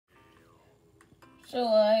So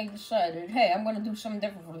I decided, hey, I'm gonna do something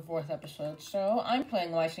different for the 4th episode. So I'm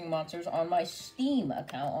playing Rising Monsters on my Steam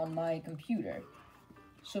account on my computer.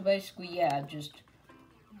 So basically, yeah, just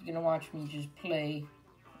you're gonna watch me just play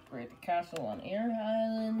Upgrade the Castle on Air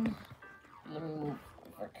Island. Let me move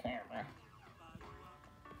the camera.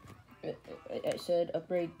 I said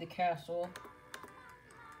upgrade the castle.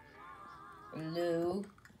 Hello.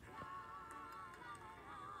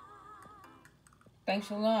 Thanks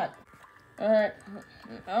a lot.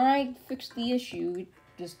 Alright, fixed the issue. It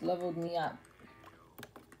just leveled me up.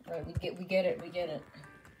 Alright, we get it.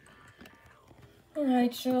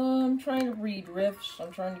 Alright, so I'm trying to read riffs,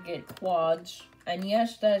 I'm trying to get quads, and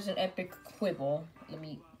yes, that is an epic quibble.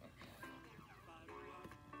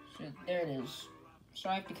 So there it is.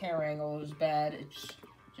 Sorry if the camera angle is bad, it's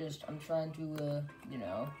just, I'm trying to,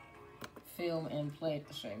 film and play at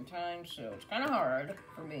the same time, so it's kind of hard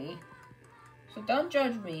for me. So don't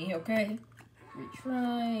judge me, okay?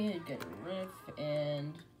 Retry, get a riff,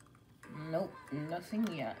 and nope, nothing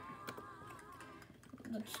yet.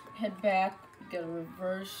 Let's head back, get a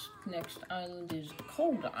reverse. Next island is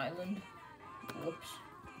Cold Island. Whoops.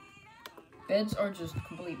 Beds are just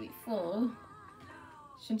completely full.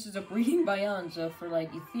 Since it's a breeding bionza for,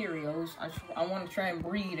 like, ethereals, I want to try and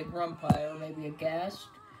breed a grumpy or maybe a ghast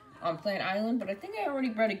on Plant Island, but I think I already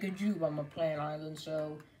bred a Gajube on my Plant Island,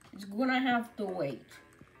 so it's gonna have to wait.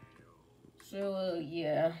 So,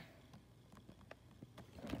 yeah.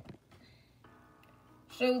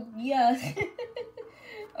 So, yeah.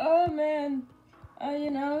 Oh, man. I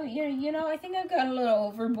think I've got a little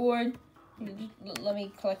overboard. Just let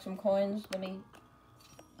me collect some coins.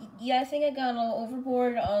 Yeah, I think I got a little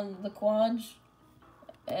overboard on the quads.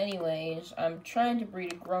 Anyways, I'm trying to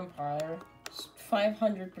breed a Grumpire. It's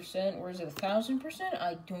 500%, or is it 1,000%?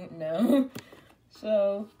 I don't know.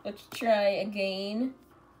 So, let's try again.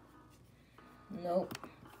 Nope.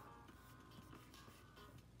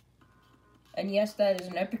 And yes, that is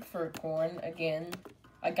an epic fur corn. Again,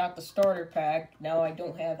 I got the starter pack. Now I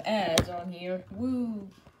don't have ads on here. Woo!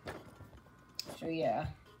 So, yeah.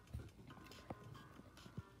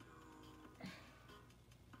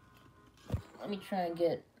 Let me try and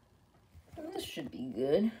get... This should be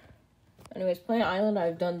good. Anyways, Plant Island,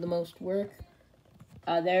 I've done the most work.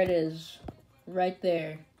 There it is. Right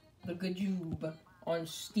there. The Gajube on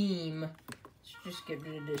Steam. Let's just get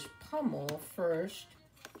rid of this pummel first.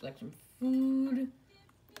 Collect some food.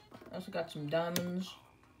 I also got some diamonds.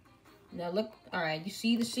 Now look, alright, you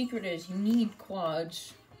see the secret is you need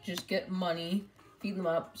quads. Just get money. Feed them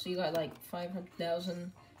up. So you got like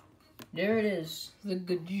 500,000. There it is. The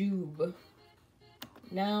Gajube.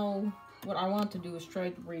 Now, what I want to do is try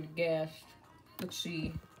to breed a ghast. Let's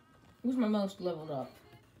see. Who's my most leveled up?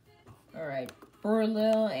 Alright.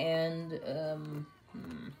 Burlil and,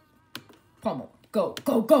 Pummel. Go,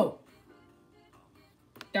 go, go!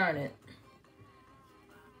 Darn it.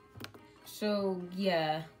 So,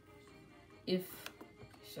 yeah.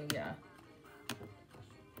 Yeah.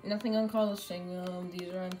 Nothing on Colosseum. These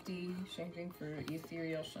are empty. Same thing for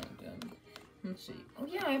Ethereal Sanctum. Let's see. Oh,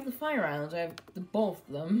 yeah, I have the Fire Islands. I have both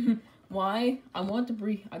of them. Why? I want to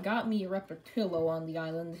breed. I got me a Repertillo on the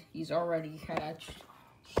island. He's already hatched.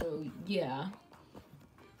 So, yeah.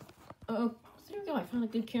 Oh, there we go. I found a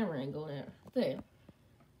good camera angle there.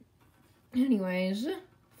 Anyways,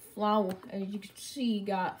 flower. As you can see,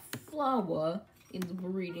 got flower in the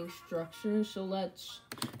breeding structure. So let's.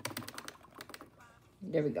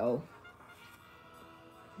 There we go.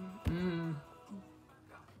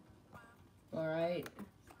 Alright.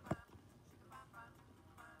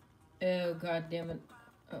 Oh, god damn it.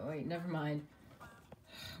 Oh, wait, never mind.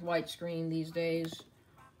 White screen these days.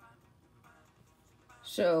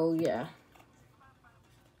 So, yeah.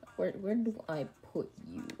 Where do I put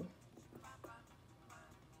you?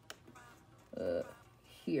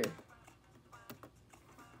 Here.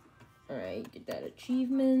 Alright, get that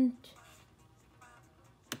achievement.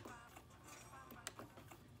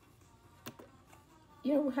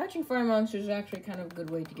 You know, hatching fire monsters is actually kind of a good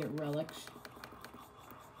way to get relics.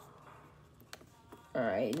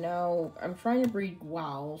 Alright, now I'm trying to breed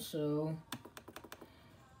Wow, so...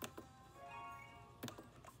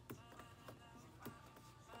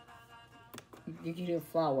 You can do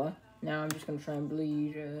flower. Now I'm just gonna try and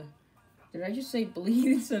bleed, Did I just say bleed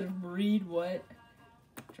instead of breed? What?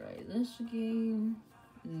 Try this again.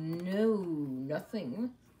 No,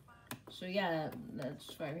 nothing. So yeah, that's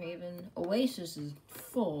Firehaven. Oasis is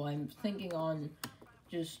full. I'm thinking on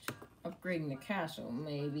just upgrading the castle,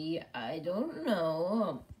 maybe. I don't know.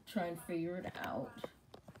 I'll try and figure it out.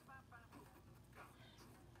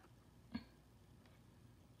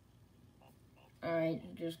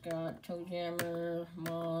 Alright, just got Toe Jammer,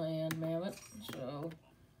 Maw, and Mammoth. So,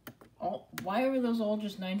 why are those all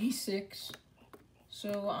just 96?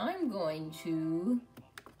 So I'm going to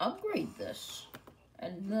upgrade this.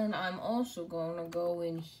 And then I'm also going to go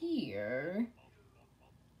in here,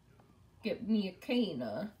 get me a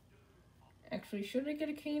Kana. Actually, should I get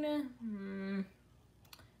a Kana? I'm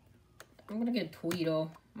going to get Tweedle.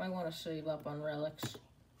 Might want to save up on relics.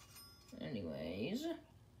 Anyways,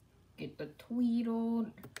 get the Tweedle.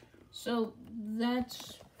 So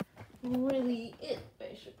that's really it,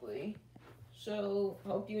 basically. So,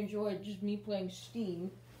 hope you enjoyed just me playing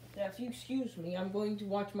Steam. Now, if you excuse me, I'm going to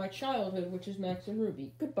watch my childhood, which is Max and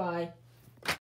Ruby. Goodbye.